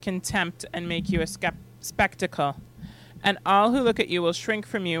contempt and make you a spectacle. And all who look at you will shrink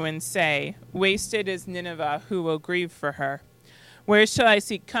from you and say, wasted is Nineveh, who will grieve for her. Where shall I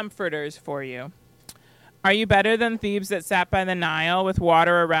seek comforters for you? Are you better than Thebes that sat by the Nile, with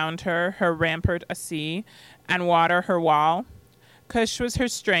water around her, her rampart a sea, and water her wall? Cush was her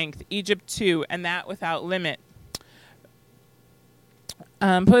strength, Egypt too, and that without limit.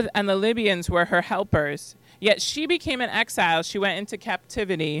 And the Libyans were her helpers. Yet she became an exile. She went into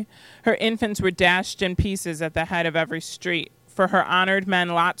captivity. Her infants were dashed in pieces at the head of every street. For her honored men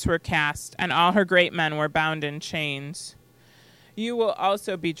lots were cast, and all her great men were bound in chains. You will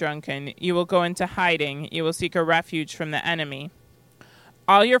also be drunken. You will go into hiding. You will seek a refuge from the enemy.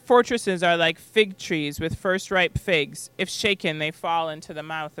 All your fortresses are like fig trees with first ripe figs. If shaken, they fall into the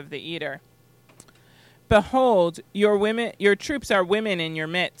mouth of the eater. Behold, your troops are women in your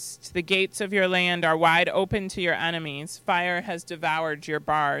midst. The gates of your land are wide open to your enemies. Fire has devoured your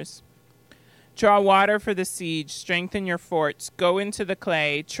bars. Draw water for the siege. Strengthen your forts. Go into the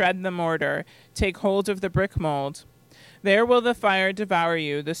clay. Tread the mortar. Take hold of the brick mold. There will the fire devour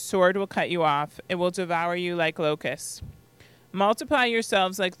you. The sword will cut you off. It will devour you like locusts. Multiply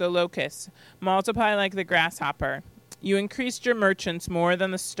yourselves like the locusts. Multiply like the grasshopper. You increased your merchants more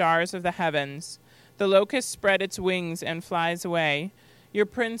than the stars of the heavens. The locust spread its wings and flies away. Your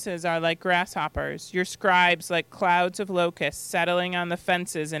princes are like grasshoppers, your scribes like clouds of locusts settling on the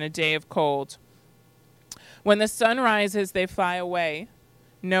fences in a day of cold. When the sun rises, they fly away.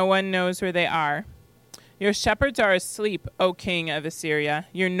 No one knows where they are. Your shepherds are asleep, O king of Assyria.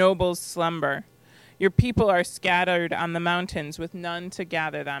 Your nobles slumber. Your people are scattered on the mountains with none to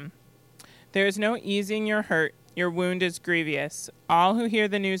gather them. There is no easing your hurt. Your wound is grievous. All who hear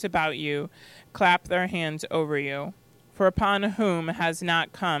the news about you clap their hands over you. For upon whom has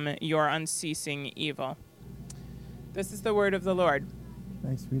not come your unceasing evil? This is the word of the Lord.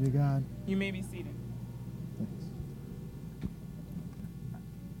 Thanks be to God. You may be seated. Thanks.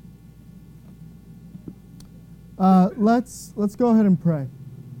 Let's go ahead and pray.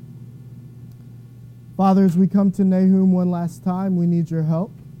 Father, as we come to Nahum one last time, we need your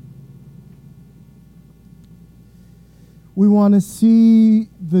help. We want to see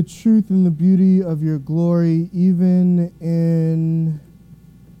the truth and the beauty of your glory, even in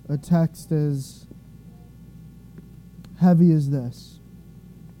a text as heavy as this.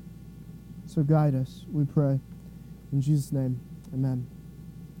 So guide us, we pray. In Jesus' name, amen.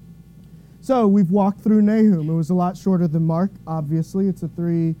 So we've walked through Nahum. It was a lot shorter than Mark, obviously. It's a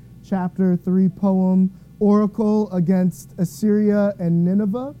 3-chapter, 3-poem oracle against Assyria and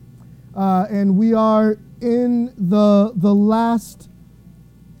Nineveh. And we are in the last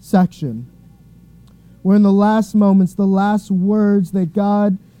section. We're in the last moments, the last words that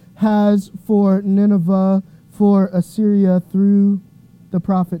God has for Nineveh, for Assyria through the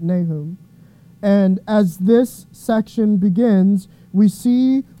prophet Nahum. And as this section begins, we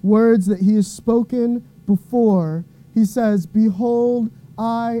see words that he has spoken before. He says, "Behold,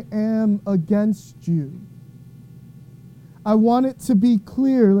 I am against you." I want it to be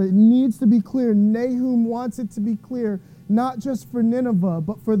clear. It needs to be clear. Nahum wants it to be clear, not just for Nineveh,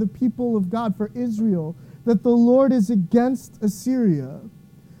 but for the people of God, for Israel, that the Lord is against Assyria,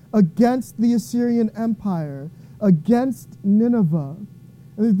 against the Assyrian Empire, against Nineveh.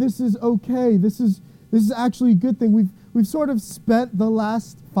 And this is okay. This is actually a good thing. We've sort of spent the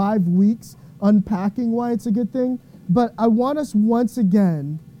last 5 weeks unpacking why it's a good thing, but I want us once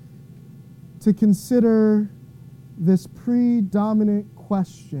again to consider this predominant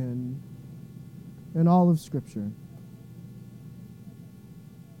question in all of Scripture.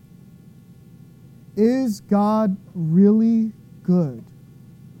 Is God really good?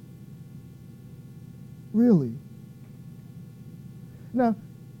 Really?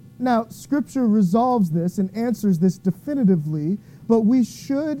 Now, Scripture resolves this and answers this definitively, but we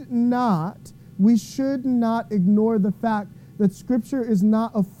should not ignore the fact that Scripture is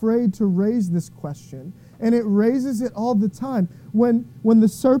not afraid to raise this question. And it raises it all the time. When the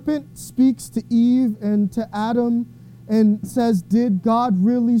serpent speaks to Eve and to Adam and says, "Did God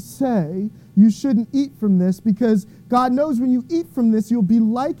really say you shouldn't eat from this?" Because God knows when you eat from this, you'll be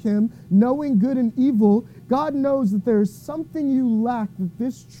like him, knowing good and evil. God knows that there is something you lack, that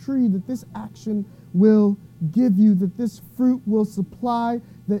this tree, that this action will give you, that this fruit will supply,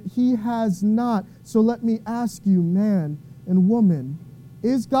 that he has not. So let me ask you, man and woman,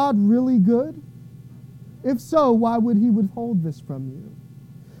 is God really good? If so, why would he withhold this from you?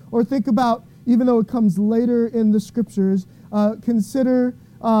 Or think about, even though it comes later in the Scriptures, consider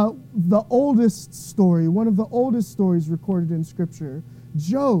the oldest story, one of the oldest stories recorded in Scripture,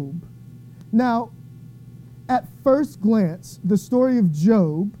 Job. Now, at first glance, the story of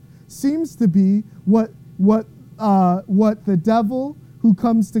Job seems to be what the devil who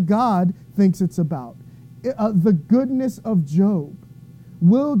comes to God thinks it's about. The goodness of Job.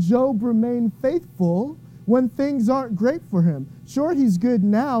 Will Job remain faithful when things aren't great for him? Sure, he's good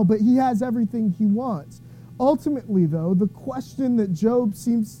now, but he has everything he wants. Ultimately, though, the question that Job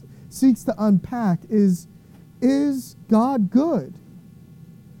seeks to unpack is God good?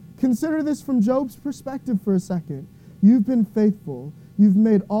 Consider this from Job's perspective for a second. You've been faithful. You've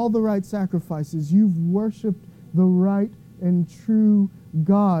made all the right sacrifices. You've worshiped the right and true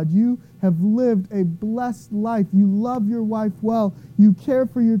God. You have lived a blessed life. You love your wife well. You care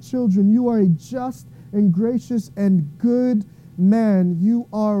for your children. You are a just and gracious and good man. You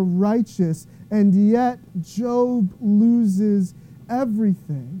are righteous. And yet, Job loses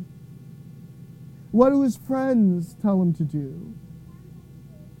everything. What do his friends tell him to do?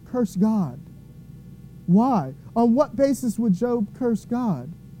 Curse God. Why? On what basis would Job curse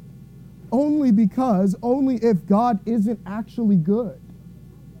God? Only if God isn't actually good.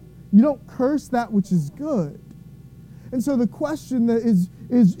 You don't curse that which is good. And so the question that is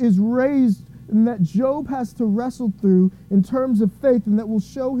raised and that Job has to wrestle through in terms of faith and that will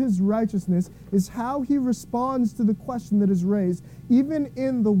show his righteousness is how he responds to the question that is raised, even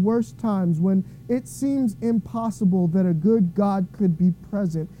in the worst times when it seems impossible that a good God could be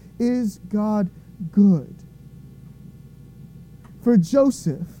present. Is God good? For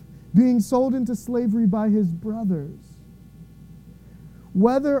Joseph, being sold into slavery by his brothers,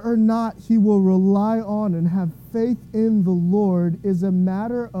 whether or not he will rely on and have faith in the Lord is a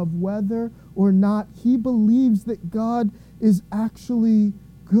matter of whether or not he believes that God is actually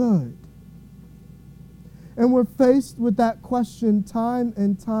good. And we're faced with that question time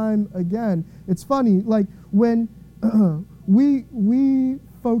and time again. It's funny, like when we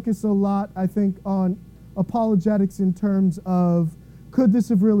focus a lot, I think, on apologetics in terms of could this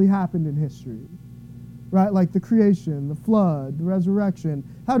have really happened in history? Right? Like the creation, the flood, the resurrection.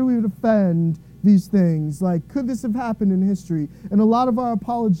 How do we defend these things? Like, could this have happened in history? And a lot of our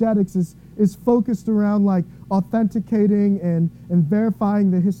apologetics is focused around like authenticating and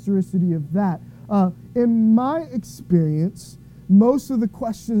verifying the historicity of that. In my experience, most of the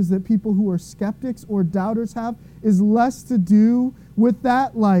questions that people who are skeptics or doubters have is less to do with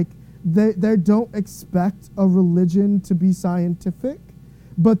that, like they don't expect a religion to be scientific.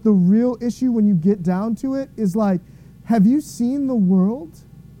 But the real issue when you get down to it is like, have you seen the world?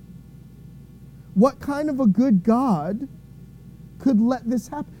 What kind of a good God could let this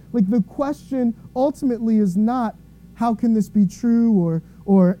happen? Like the question ultimately is not how can this be true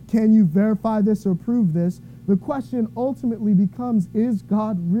or can you verify this or prove this? The question ultimately becomes, is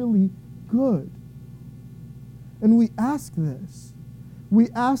God really good? And we ask this. We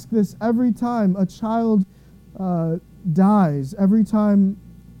ask this every time a child dies, every time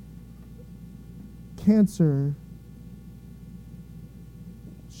cancer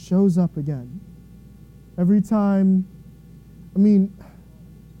shows up again, every time, I mean,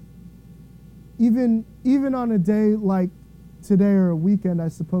 even on a day like today or a weekend, I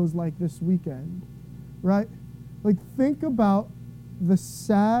suppose, like this weekend, right? Like, think about the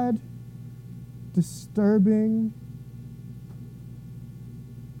sad, disturbing,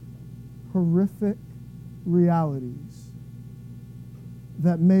 horrific realities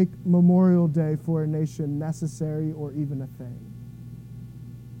that make Memorial Day for a nation necessary or even a thing.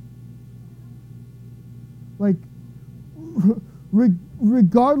 Like,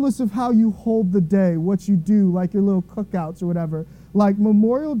 regardless of how you hold the day, what you do, like your little cookouts or whatever, like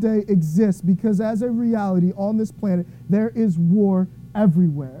Memorial Day exists because as a reality on this planet, there is war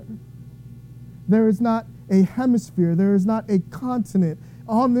everywhere. There is not a hemisphere, there is not a continent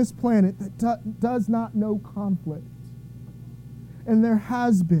on this planet that does not know conflict. And there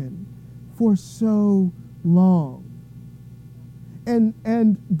has been for so long.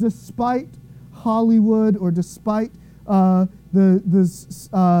 And despite Hollywood or despite the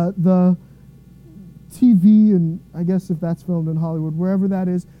TV, and I guess if that's filmed in Hollywood, wherever that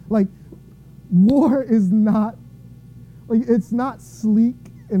is, like, war is not, like, it's not sleek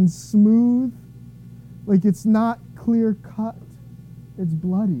and smooth. Like, it's not clear cut. It's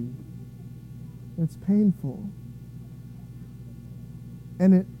bloody. It's painful.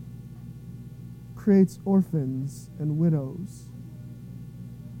 And it creates orphans and widows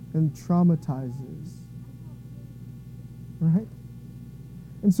and traumatizes. Right?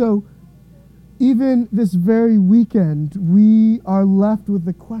 And so, even this very weekend, we are left with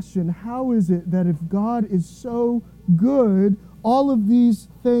the question, how is it that if God is so good, all of these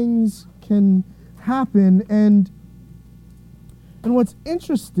things can happen? And what's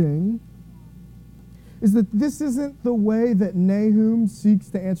interesting is that this isn't the way that Nahum seeks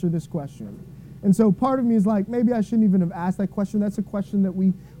to answer this question. And so part of me is like, maybe I shouldn't even have asked that question. That's a question that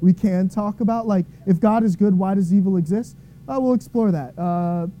we can talk about. Like, if God is good, why does evil exist? We'll explore that,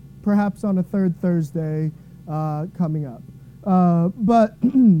 perhaps on a third Thursday coming up. But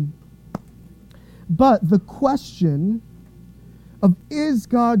the question of is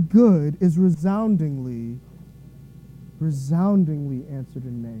God good is resoundingly answered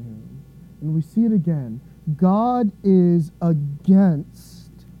in Nahum. And we see it again. God is against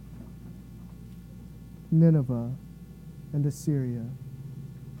Nineveh and Assyria.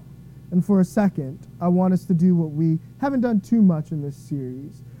 And for a second, I want us to do what we haven't done too much in this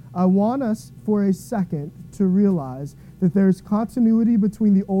series. I want us for a second to realize that there's continuity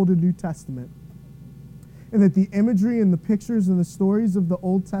between the Old and New Testament, and that the imagery and the pictures and the stories of the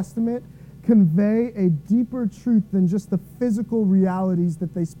Old Testament convey a deeper truth than just the physical realities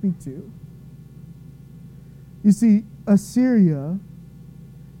that they speak to. You see, Assyria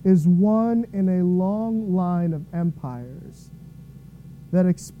is one in a long line of empires that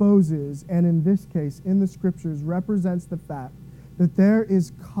exposes, and in this case, in the scriptures, represents the fact that there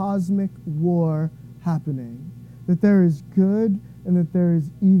is cosmic war happening, that there is good and that there is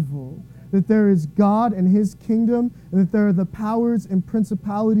evil, that there is God and his kingdom, and that there are the powers and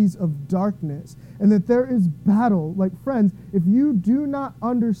principalities of darkness, and that there is battle. Like, friends, if you do not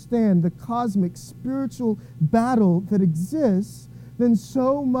understand the cosmic spiritual battle that exists, then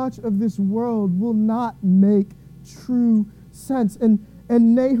so much of this world will not make true sense. And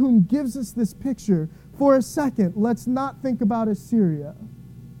Nahum gives us this picture. For a second, let's not think about Assyria,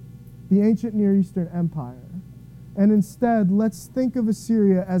 the ancient Near Eastern empire. And instead, let's think of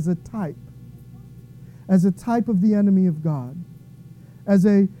Assyria as a type of the enemy of God, as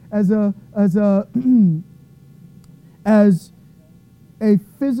a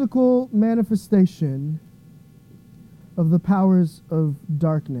physical manifestation of the powers of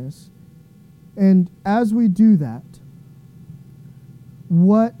darkness. And as we do that,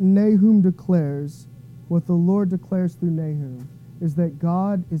 what Nahum declares, what the Lord declares through Nahum, is that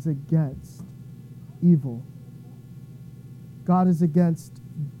God is against evil. God is against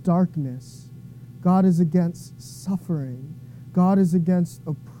darkness. God is against suffering. God is against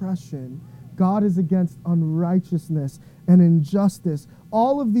oppression. God is against unrighteousness and injustice.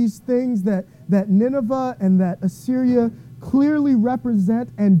 All of these things that Nineveh and that Assyria clearly represent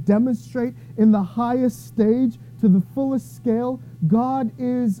and demonstrate in the highest stage to the fullest scale, God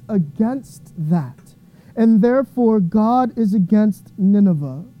is against that. And therefore, God is against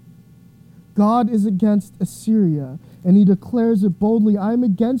Nineveh. God is against Assyria. And he declares it boldly, I am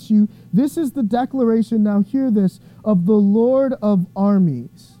against you. This is the declaration, now hear this, of the Lord of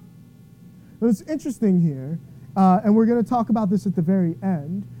armies. What's interesting here, and we're going to talk about this at the very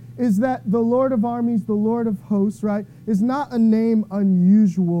end, is that the Lord of armies, the Lord of hosts, right, is not a name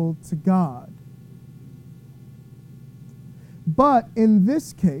unusual to God. But in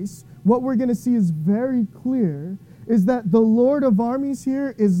this case, what we're going to see is very clear is that the Lord of armies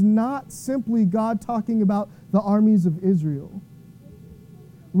here is not simply God talking about the armies of Israel.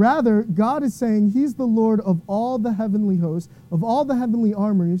 Rather, God is saying he's the Lord of all the heavenly hosts, of all the heavenly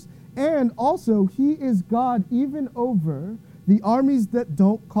armies, and also he is God even over the armies that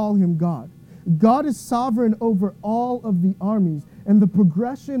don't call him God. God is sovereign over all of the armies, and the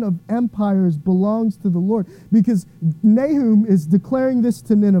progression of empires belongs to the Lord, because Nahum is declaring this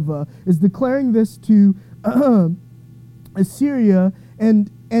to Nineveh, is declaring this to Assyria, and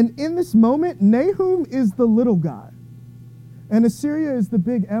in this moment, Nahum is the little guy, and Assyria is the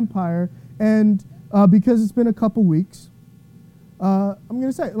big empire. And because it's been a couple weeks, I'm going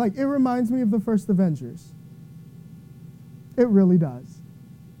to say, like, it reminds me of the first Avengers. It really does.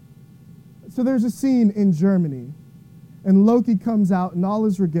 So there's a scene in Germany, and Loki comes out in all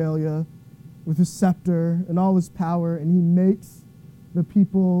his regalia with his scepter and all his power, and he makes the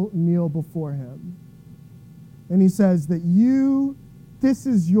people kneel before him. And he says that this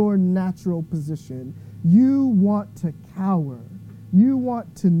is your natural position. You want to cower. You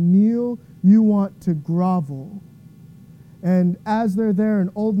want to kneel. You want to grovel. And as they're there,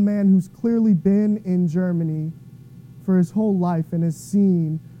 an old man who's clearly been in Germany for his whole life and has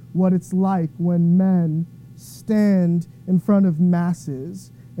seen what it's like when men stand in front of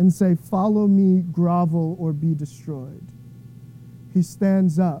masses and say, follow me, grovel, or be destroyed. He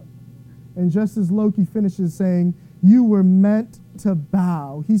stands up. And just as Loki finishes saying, you were meant to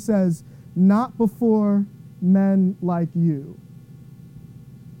bow, he says, not before men like you.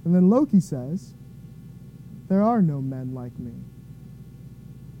 And then Loki says, there are no men like me.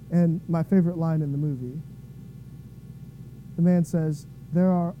 And my favorite line in the movie, the man says, there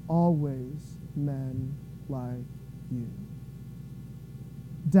are always men like you.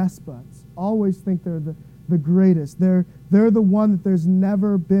 Despots always think they're the greatest. They're the one that there's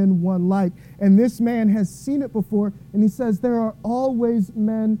never been one like. And this man has seen it before, and he says, there are always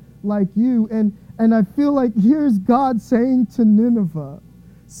men like you. And I feel like here's God saying to Nineveh,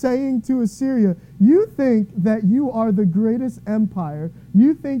 saying to Assyria, you think that you are the greatest empire.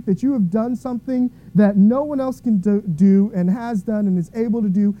 You think that you have done something that no one else can do and has done and is able to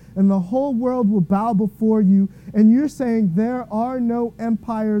do, and the whole world will bow before you. And you're saying there are no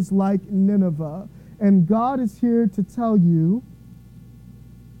empires like Nineveh. And God is here to tell you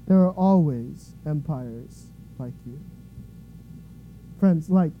there are always empires like you. Friends,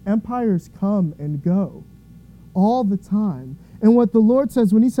 like empires come and go all the time. And what the Lord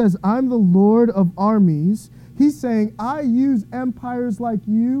says when he says, I'm the Lord of armies, he's saying, I use empires like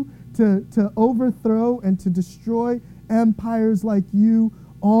you to overthrow and to destroy empires like you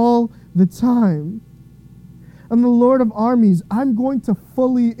all the time. I'm the Lord of armies. I'm going to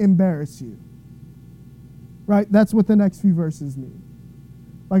fully embarrass you. Right? That's what the next few verses mean.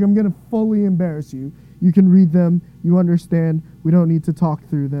 Like, I'm going to fully embarrass you. You can read them. You understand. We don't need to talk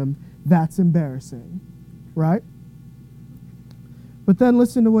through them. That's embarrassing. Right? But then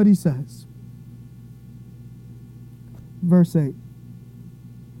listen to what he says. Verse 8.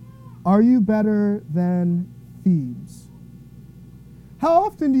 Are you better than Thebes? How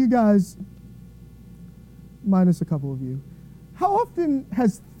often do you guys, minus a couple of you, how often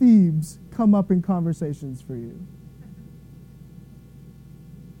has Thebes come up in conversations for you?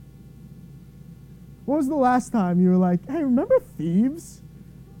 When was the last time you were like, hey, remember Thebes?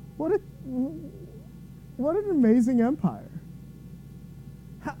 What an amazing empire.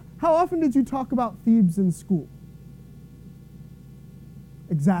 How often did you talk about Thebes in school?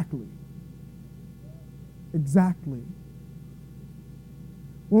 Exactly.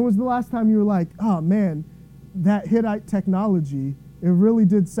 When was the last time you were like, oh man, that Hittite technology, it really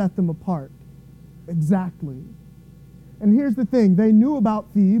did set them apart? Exactly. And here's the thing, they knew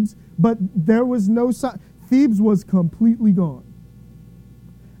about Thebes, but there was no sign. Thebes was completely gone.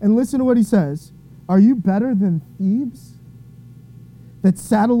 And listen to what he says. Are you better than Thebes, that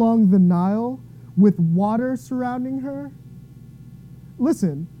sat along the Nile with water surrounding her?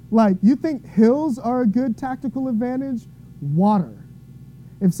 Listen, like, you think hills are a good tactical advantage? Water.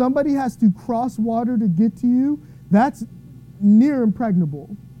 If somebody has to cross water to get to you, that's near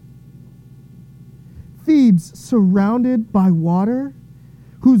impregnable. Thebes, surrounded by water,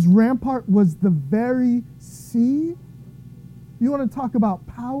 whose rampart was the very sea. You want to talk about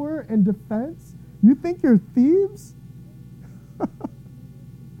power and defense? You think you're Thebes?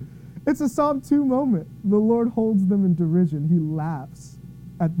 It's a Psalm 2 moment. The Lord holds them in derision. He laughs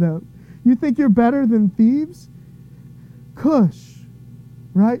at them. You think you're better than Thebes? Cush,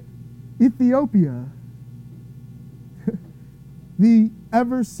 right? Ethiopia. The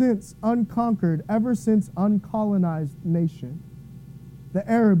ever since unconquered, ever since uncolonized nation. The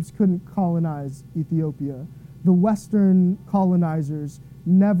Arabs couldn't colonize Ethiopia. The Western colonizers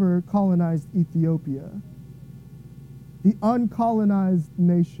never colonized Ethiopia. The uncolonized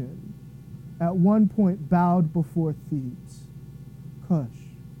nation at one point bowed before Thebes, Cush,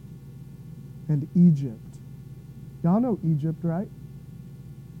 and Egypt. Y'all know Egypt, right?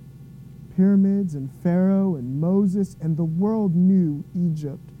 Pyramids and Pharaoh and Moses, and the world knew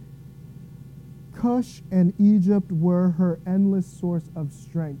Egypt. Cush and Egypt were her endless source of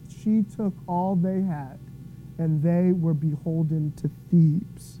strength. She took all they had, and they were beholden to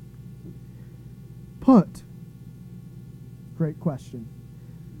Thebes. Put, great question,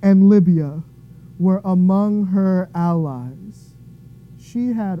 and Libya were among her allies.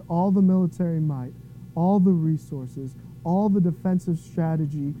 She had all the military might, all the resources, all the defensive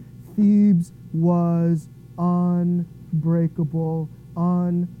strategy. Thebes was unbreakable,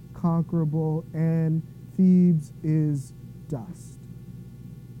 unconquerable, and Thebes is dust.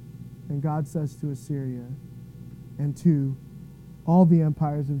 And God says to Assyria and to all the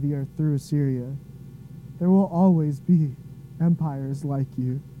empires of the earth through Assyria, there will always be empires like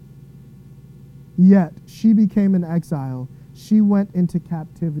you. Yet she became an exile. She went into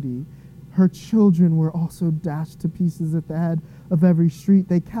captivity. Her children were also dashed to pieces at the head of every street.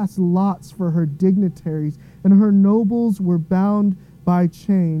 They cast lots for her dignitaries, and her nobles were bound by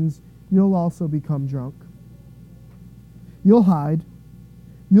chains. You'll also become drunk. You'll hide.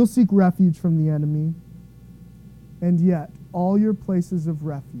 You'll seek refuge from the enemy. And yet, all your places of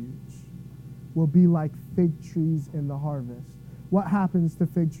refuge will be like fig trees in the harvest. What happens to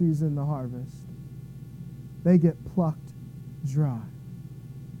fig trees in the harvest? They get plucked dry.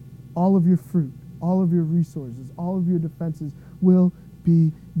 All of your fruit, all of your resources, all of your defenses will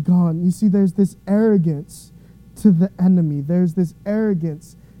be gone. You see, there's this arrogance to the enemy. There's this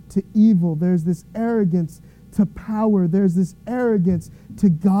arrogance to evil. There's this arrogance to power. There's this arrogance to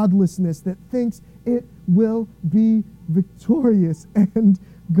godlessness that thinks it will be victorious. And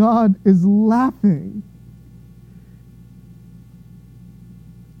God is laughing.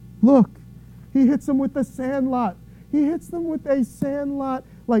 Look, he hits them with a sandlot. He hits them with a sandlot,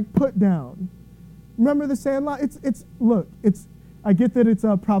 like, put down. Remember the sandlot? I get that it's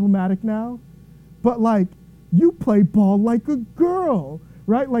problematic now, but, like, you play ball like a girl,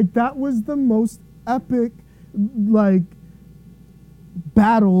 right? Like, that was the most epic, like,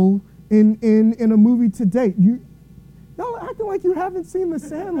 battle in a movie to date. Y'all acting like you haven't seen the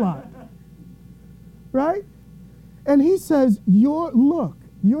sandlot, right? And he says,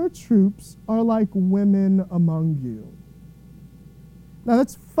 your troops are like women among you. Now,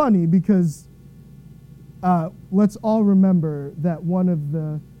 that's funny because let's all remember that one of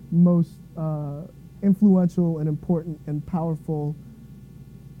the most influential and important and powerful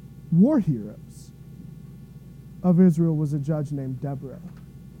war heroes of Israel was a judge named Deborah.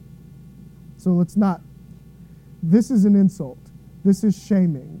 So this is an insult. This is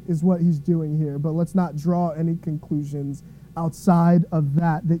shaming, is what he's doing here. But let's not draw any conclusions outside of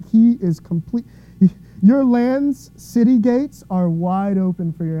that he is complete. Your land's city gates are wide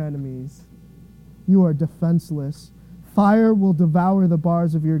open for your enemies. You are defenseless. Fire will devour the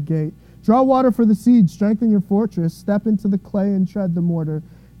bars of your gate. Draw water for the siege. Strengthen your fortress. Step into the clay and tread the mortar.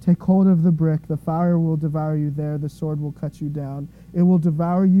 Take hold of the brick. The fire will devour you there. The sword will cut you down. It will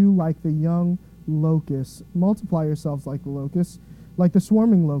devour you like the young locust. Multiply yourselves like the locust, like the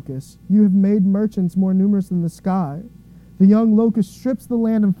swarming locust. You have made merchants more numerous than the sky. The young locust strips the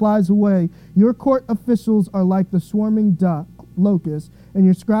land and flies away. Your court officials are like the swarming locust, and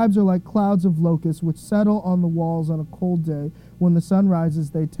your scribes are like clouds of locusts which settle on the walls on a cold day. When the sun rises,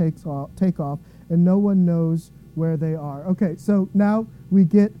 they take off, and no one knows where they are. Okay, so now we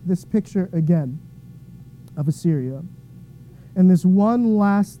get this picture again of Assyria. And this one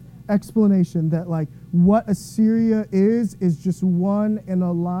last explanation that, like, what Assyria is just one in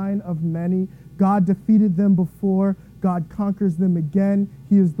a line of many. God defeated them before. God conquers them again.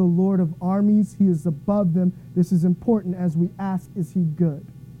 He is the Lord of armies. He is above them. This is important as we ask, is he good?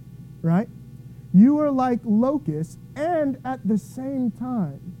 Right? You are like locusts, and at the same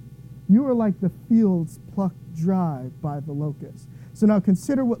time, you are like the fields plucked dry by the locusts. So now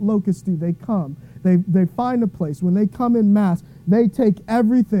consider what locusts do. They come. They find a place. When they come in mass, they take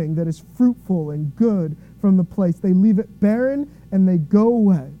everything that is fruitful and good from the place. They leave it barren, and they go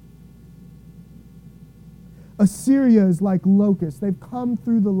away. Assyria is like locusts. They've come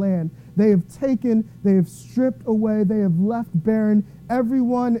through the land. They have stripped away, they have left barren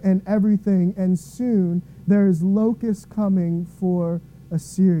everyone and everything, and soon there is locusts coming for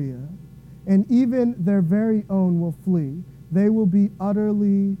Assyria. And even their very own will flee. They will be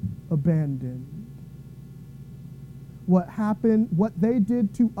utterly abandoned. What they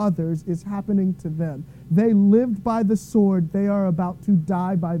did to others is happening to them. They lived by the sword. They are about to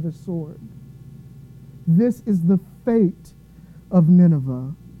die by the sword. This is the fate of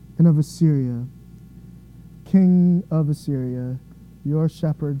Nineveh and of Assyria. King of Assyria, your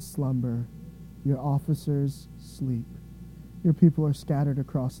shepherds slumber, your officers sleep. Your people are scattered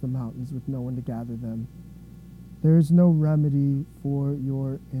across the mountains with no one to gather them. There is no remedy for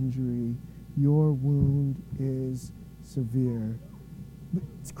your injury. Your wound is severe.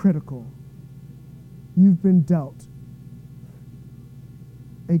 It's critical. You've been dealt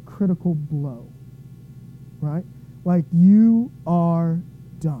a critical blow. Right? Like, you are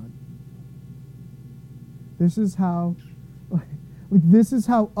done. This is how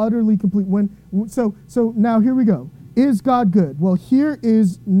utterly complete. So now here we go. Is God good? Well, here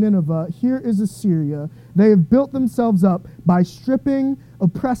is Nineveh. Here is Assyria. They have built themselves up by stripping,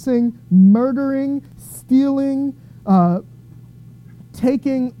 oppressing, murdering, stealing,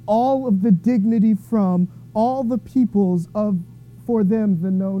 taking all of the dignity from all the peoples for them,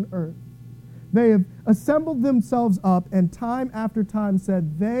 the known earth. They have assembled themselves up and time after time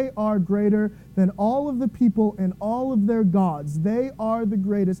said they are greater than all of the people and all of their gods. They are the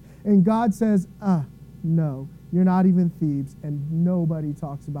greatest. And God says, no, you're not even Thebes, and nobody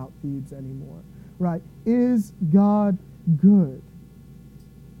talks about Thebes anymore. Right? Is God good?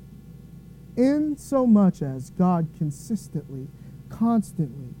 In so much as God consistently,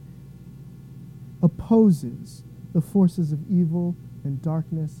 constantly opposes the forces of evil and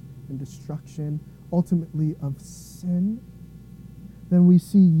darkness and destruction, ultimately of sin, then we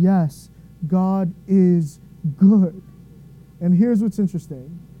see, yes, God is good. And here's what's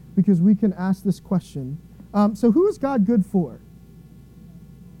interesting, because we can ask this question. So who is God good for?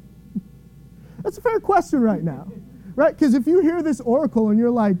 That's a fair question right now, right? Because if you hear this oracle and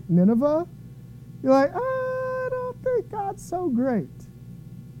you're like, Nineveh, you're like, I don't think God's so great.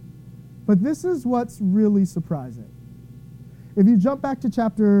 But this is what's really surprising. If you jump back to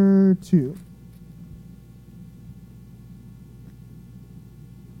chapter 2,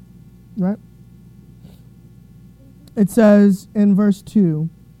 right? It says in verse 2,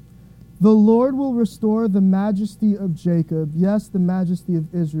 the Lord will restore the majesty of Jacob, yes, the majesty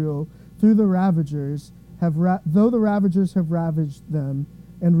of Israel, through the ravagers, though the ravagers have ravaged them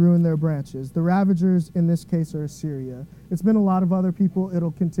and ruined their branches. The ravagers in this case are Assyria. It's been a lot of other people.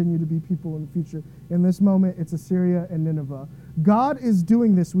 It'll continue to be people in the future. In this moment, it's Assyria and Nineveh. God is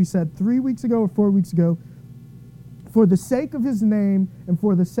doing this, we said 3 weeks ago or 4 weeks ago, for the sake of his name and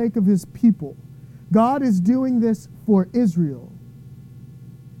for the sake of his people. God is doing this for Israel.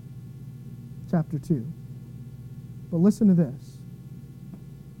 Chapter 2. But listen to this.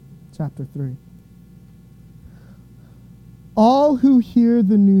 Chapter 3. All who hear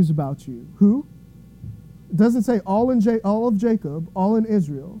the news about you. Who? It doesn't say all of Jacob, all in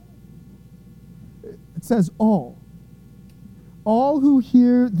Israel. It says all. All who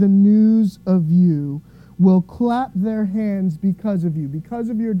hear the news of you will clap their hands because of you, because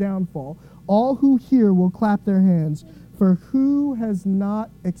of your downfall. All who hear will clap their hands, for who has not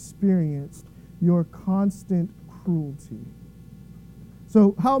experienced your constant cruelty?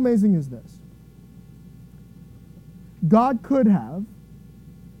 So how amazing is this? God could have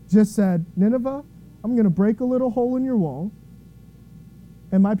just said, Nineveh, I'm going to break a little hole in your wall,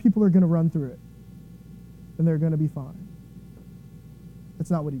 and my people are going to run through it, and they're going to be fine. That's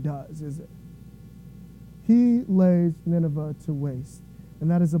not what he does, is it? He lays Nineveh to waste. And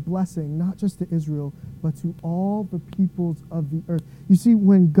that is a blessing, not just to Israel, but to all the peoples of the earth. You see,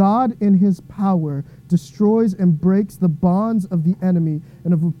 when God in his power destroys and breaks the bonds of the enemy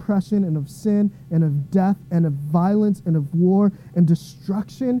and of oppression and of sin and of death and of violence and of war and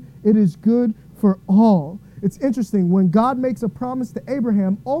destruction, it is good for all. It's interesting, when God makes a promise to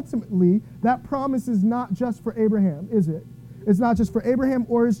Abraham, ultimately, that promise is not just for Abraham, is it? It's not just for Abraham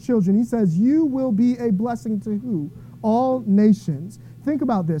or his children. He says, you will be a blessing to who? All nations. Think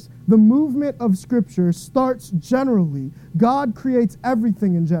about this. The movement of Scripture starts generally. God creates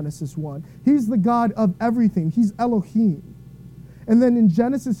everything in Genesis 1. He's the God of everything. He's Elohim. And then in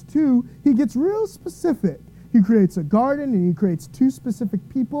Genesis 2, he gets real specific. He creates a garden and he creates two specific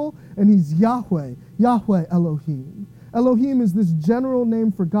people, and he's Yahweh, Yahweh Elohim. Elohim is this general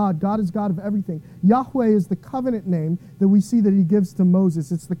name for God. God is God of everything. Yahweh is the covenant name that we see that he gives to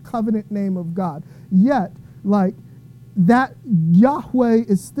Moses. It's the covenant name of God. Yet, that Yahweh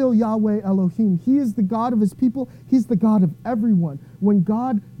is still Yahweh Elohim. He is the God of his people. He's the God of everyone. When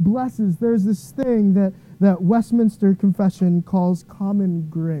God blesses, there's this thing that Westminster Confession calls common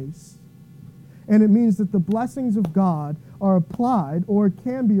grace. And it means that the blessings of God are applied, or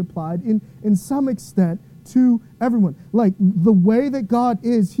can be applied in some extent, to everyone. Like the way that God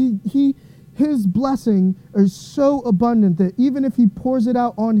is, his blessing is so abundant that even if he pours it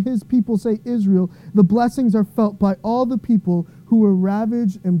out on his people, say Israel, the blessings are felt by all the people who were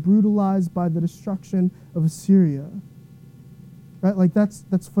ravaged and brutalized by the destruction of Assyria. Right? Like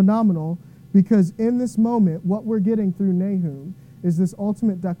that's phenomenal, because in this moment, what we're getting through Nahum is this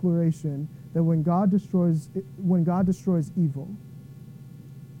ultimate declaration that when God destroys evil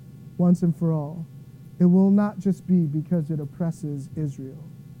once and for all, it will not just be because it oppresses Israel.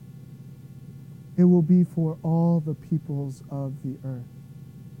 It will be for all the peoples of the earth.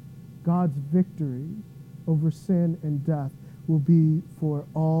 God's victory over sin and death will be for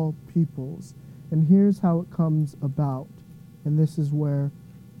all peoples. And here's how it comes about. And this is where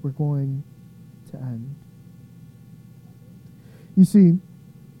we're going to end. You see,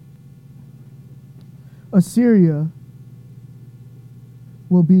 Assyria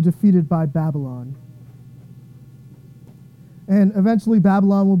will be defeated by Babylon. And eventually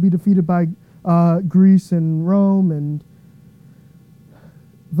Babylon will be defeated by Greece and Rome, and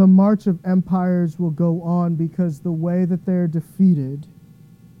the march of empires will go on, because the way that they're defeated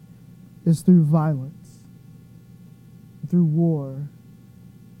is through violence, through war,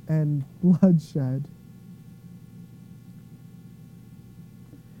 and bloodshed.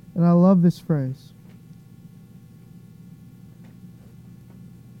 And I love this phrase.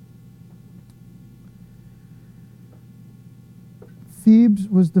 Thebes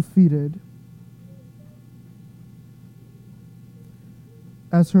was defeated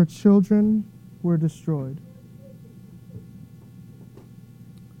as her children were destroyed.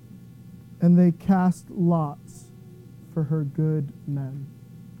 And they cast lots for her good men.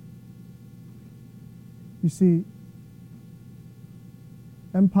 You see,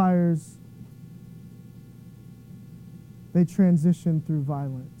 empires they transition through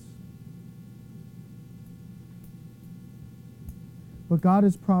violence. But God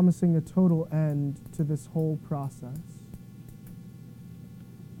is promising a total end to this whole process.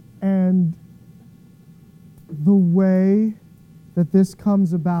 And the way that this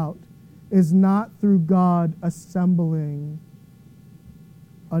comes about is not through God assembling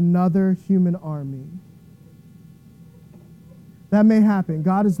another human army. That may happen.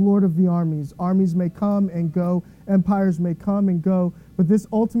 God is Lord of the armies. Armies may come and go. Empires may come and go. But this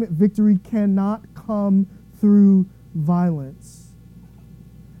ultimate victory cannot come through violence.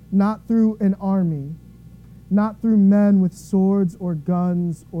 Not through an army. Not through men with swords or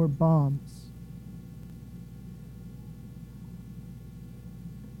guns or bombs.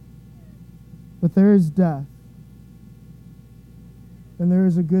 But there is death. And there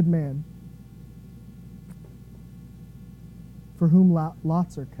is a good man for whom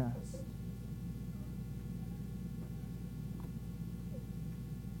lots are cast.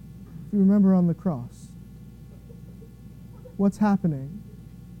 If you remember on the cross, what's happening?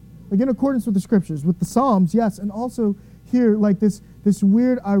 Like in accordance with the scriptures, with the Psalms, yes, and also here, like this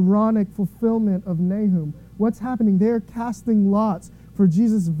weird, ironic fulfillment of Nahum. What's happening? They're casting lots for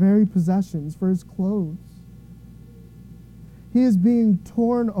Jesus' very possessions, for his clothes. He is being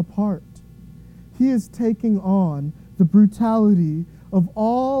torn apart. He is taking on the brutality of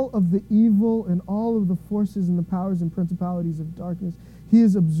all of the evil and all of the forces and the powers and principalities of darkness. He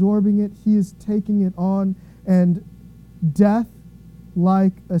is absorbing it. He is taking it on. And death,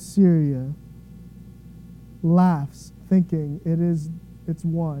 like Assyria, laughs, thinking it's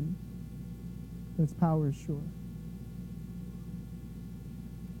won. Its power is sure.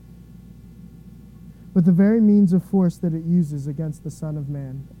 But the very means of force that it uses against the Son of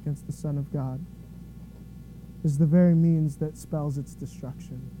Man, against the Son of God, is the very means that spells its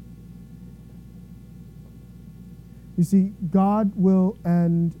destruction. You see, God will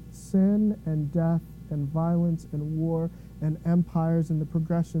end sin and death and violence and war and empires and the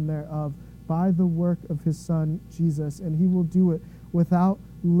progression thereof by the work of his Son, Jesus, and he will do it without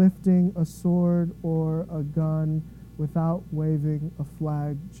lifting a sword or a gun, without waving a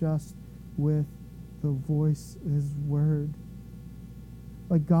flag, just with the voice, his word.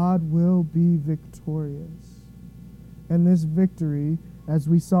 Like God will be victorious. And this victory, as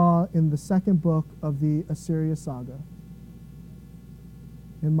we saw in the second book of the Assyria saga,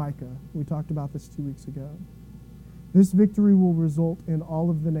 in Micah, we talked about this 2 weeks ago. This victory will result in all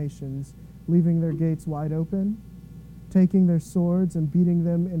of the nations leaving their gates wide open, taking their swords and beating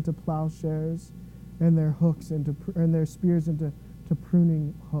them into plowshares, and their hooks and their spears into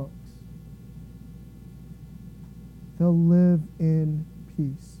pruning hooks. They'll live in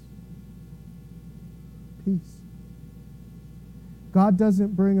peace. Peace. God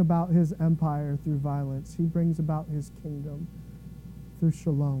doesn't bring about his empire through violence. He brings about his kingdom through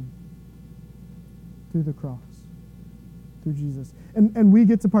shalom, through the cross, through Jesus. And we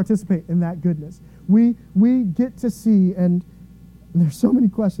get to participate in that goodness. We get to see, and there's so many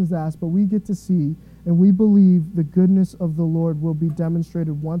questions to ask, but we get to see, and we believe the goodness of the Lord will be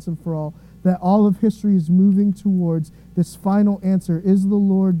demonstrated once and for all, that all of history is moving towards this final answer. Is the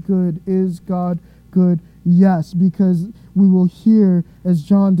Lord good? Is God good? Yes, because we will hear, as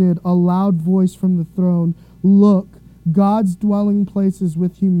John did, a loud voice from the throne. Look, God's dwelling place is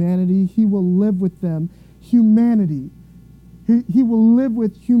with humanity. He will live with them. Humanity. He will live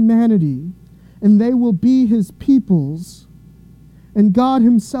with humanity, and they will be his peoples. And God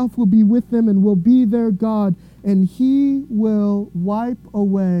himself will be with them and will be their God, and he will wipe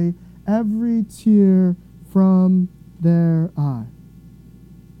away every tear from their eye.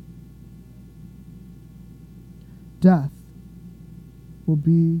 Death will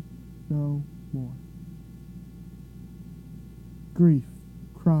be no more. Grief,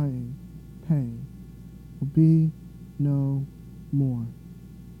 crying, pain will be no more.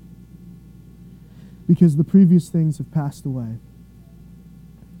 Because the previous things have passed away.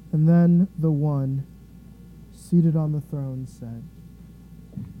 And then the one seated on the throne said,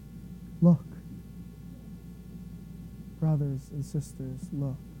 "Look, brothers and sisters,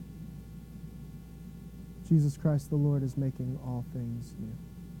 look. Jesus Christ the Lord is making all things new."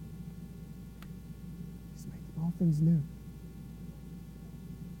 He's making all things new.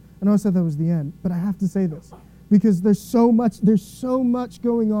 I know I said that was the end, but I have to say this because there's so much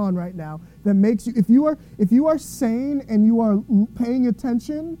going on right now that makes you, if you are sane and you are paying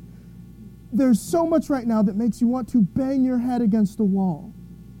attention, there's so much right now that makes you want to bang your head against the wall.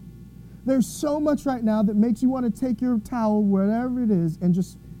 There's so much right now that makes you want to take your towel, whatever it is, and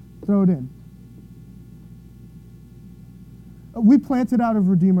just throw it in. We planted out of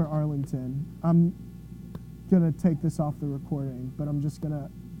Redeemer Arlington. I'm going to take this off the recording, but I'm just going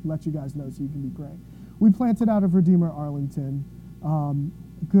to let you guys know so you can be praying. We planted out of Redeemer Arlington.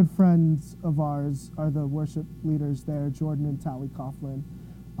 Good friends of ours are the worship leaders there, Jordan and Tally Coughlin.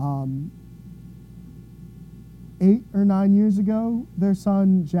 8 or 9 years ago, their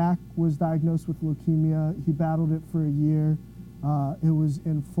son Jack was diagnosed with leukemia. He battled it for a year. It was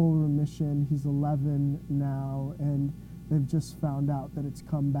in full remission. He's 11 now, and they've just found out that it's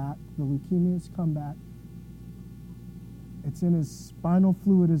come back. The leukemia's come back. It's in his spinal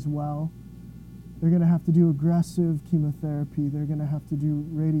fluid as well. They're going to have to do aggressive chemotherapy. They're going to have to do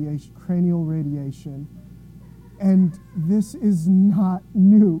radiation, cranial radiation. And this is not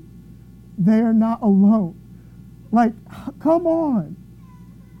new. They are not alone. Like, come on.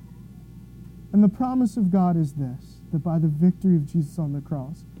 And the promise of God is this, that by the victory of Jesus on the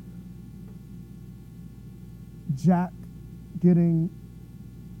cross, Jack getting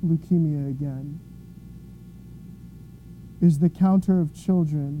leukemia again is the counter of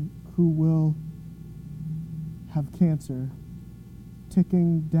children who will have cancer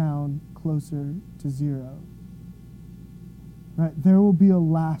ticking down closer to zero. Right? There will be a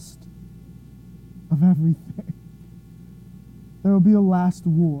last of everything. There will be a last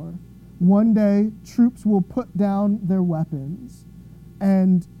war. One day, troops will put down their weapons,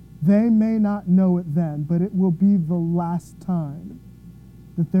 and they may not know it then, but it will be the last time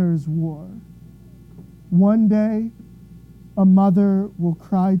that there is war. One day, a mother will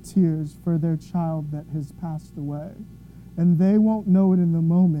cry tears for their child that has passed away, and they won't know it in the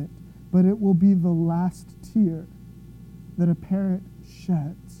moment, but it will be the last tear that a parent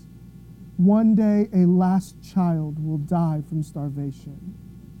sheds. One day, a last child will die from starvation.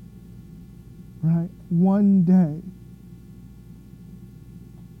 Right? One day.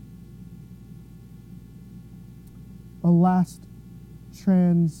 A last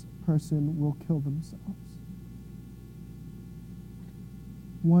trans person will kill themselves.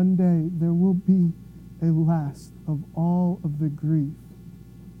 One day, there will be a last of all of the grief,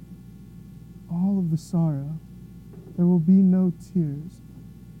 all of the sorrow. There will be no tears.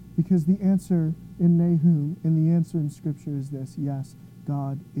 Because the answer in Nahum and the answer in Scripture is this: yes,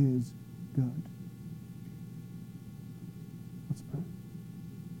 God is good.